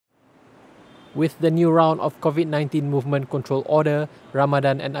With the new round of COVID-19 movement control order,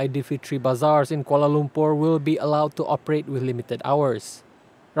 Ramadan and Aidilfitri bazaars in Kuala Lumpur will be allowed to operate with limited hours.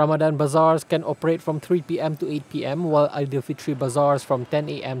 Ramadan bazaars can operate from 3 p.m. to 8 p.m, while Aidilfitri bazaars from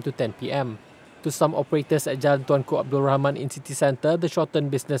 10 a.m. to 10 p.m. To some operators at Jalan Tuanku Abdul Rahman in city centre, the shortened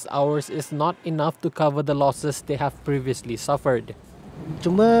business hours is not enough to cover the losses they have previously suffered.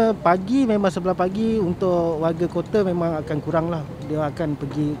 Cuma pagi memang sebelah pagi untuk warga kota memang akan kurang lah. Dia akan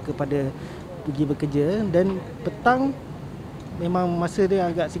pergi bekerja, dan petang memang masa dia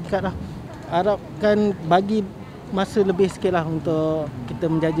agak singkat lah. Harapkan bagi masa lebih sikit lah untuk kita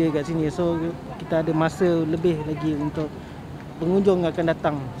menjaja kat sini. So kita ada masa lebih lagi untuk pengunjung akan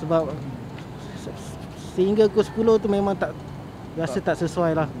datang. Sebab sehingga pukul 10 tu memang tak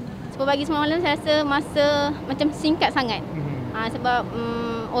sesuai lah. Sebab pagi semalam saya rasa masa macam singkat sangat. Sebab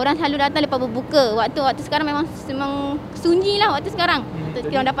orang selalu datang lepas berbuka. Waktu sekarang memang sunyi lah waktu sekarang. Kita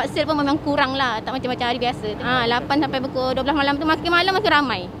orang dapat sale pun memang kurang lah. Tak macam hari biasa. 8 sampai pukul 12 malam tu makin malam makin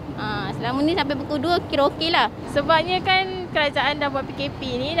ramai. Selama ni sampai pukul 2 kira okey lah. Sebabnya kan kerajaan dah buat PKP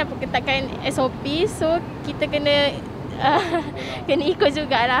ni, dah perketatkan SOP. So kita kena ikut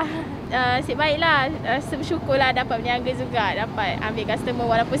jugalah. Nasib baiklah. Bersyukurlah dapat berniaga juga. Dapat ambil customer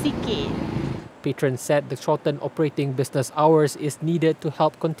walaupun sikit. Patrons said the shortened operating business hours is needed to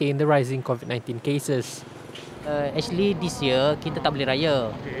help contain the rising COVID-19 cases. Actually this year kita tak boleh raya.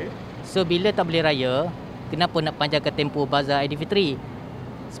 So bila tak boleh raya, kenapa nak panjangkan tempoh bazar Aidilfitri?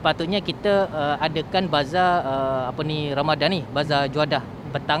 Sepatutnya kita adakan bazar Ramadan ni, bazar juadah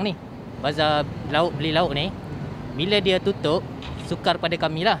petang ni. Bazar beli lauk ni. Bila dia tutup, sukar pada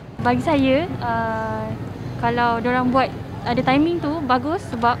kami lah. Bagi saya, kalau diorang buat ada timing tu bagus,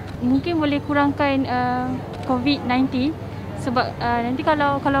 sebab mungkin boleh kurangkan COVID-19. Sebab nanti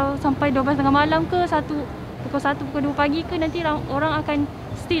kalau sampai 12.30 malam ke pukul 1, pukul 2 pagi ke, nanti orang akan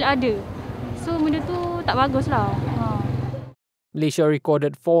still ada. So benda tu tak bagus lah. Malaysia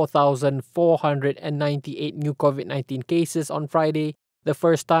recorded 4,498 new COVID-19 cases on Friday, the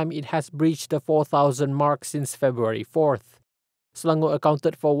first time it has breached the 4,000 mark since February 4th. Selangor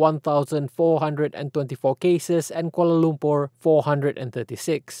accounted for 1,424 cases and Kuala Lumpur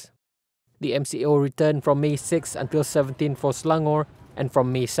 436. The MCO returned from May 6 until 17 for Selangor and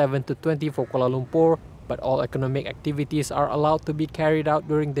from May 7 to 20 for Kuala Lumpur, but all economic activities are allowed to be carried out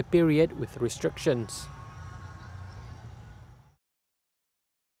during the period with restrictions.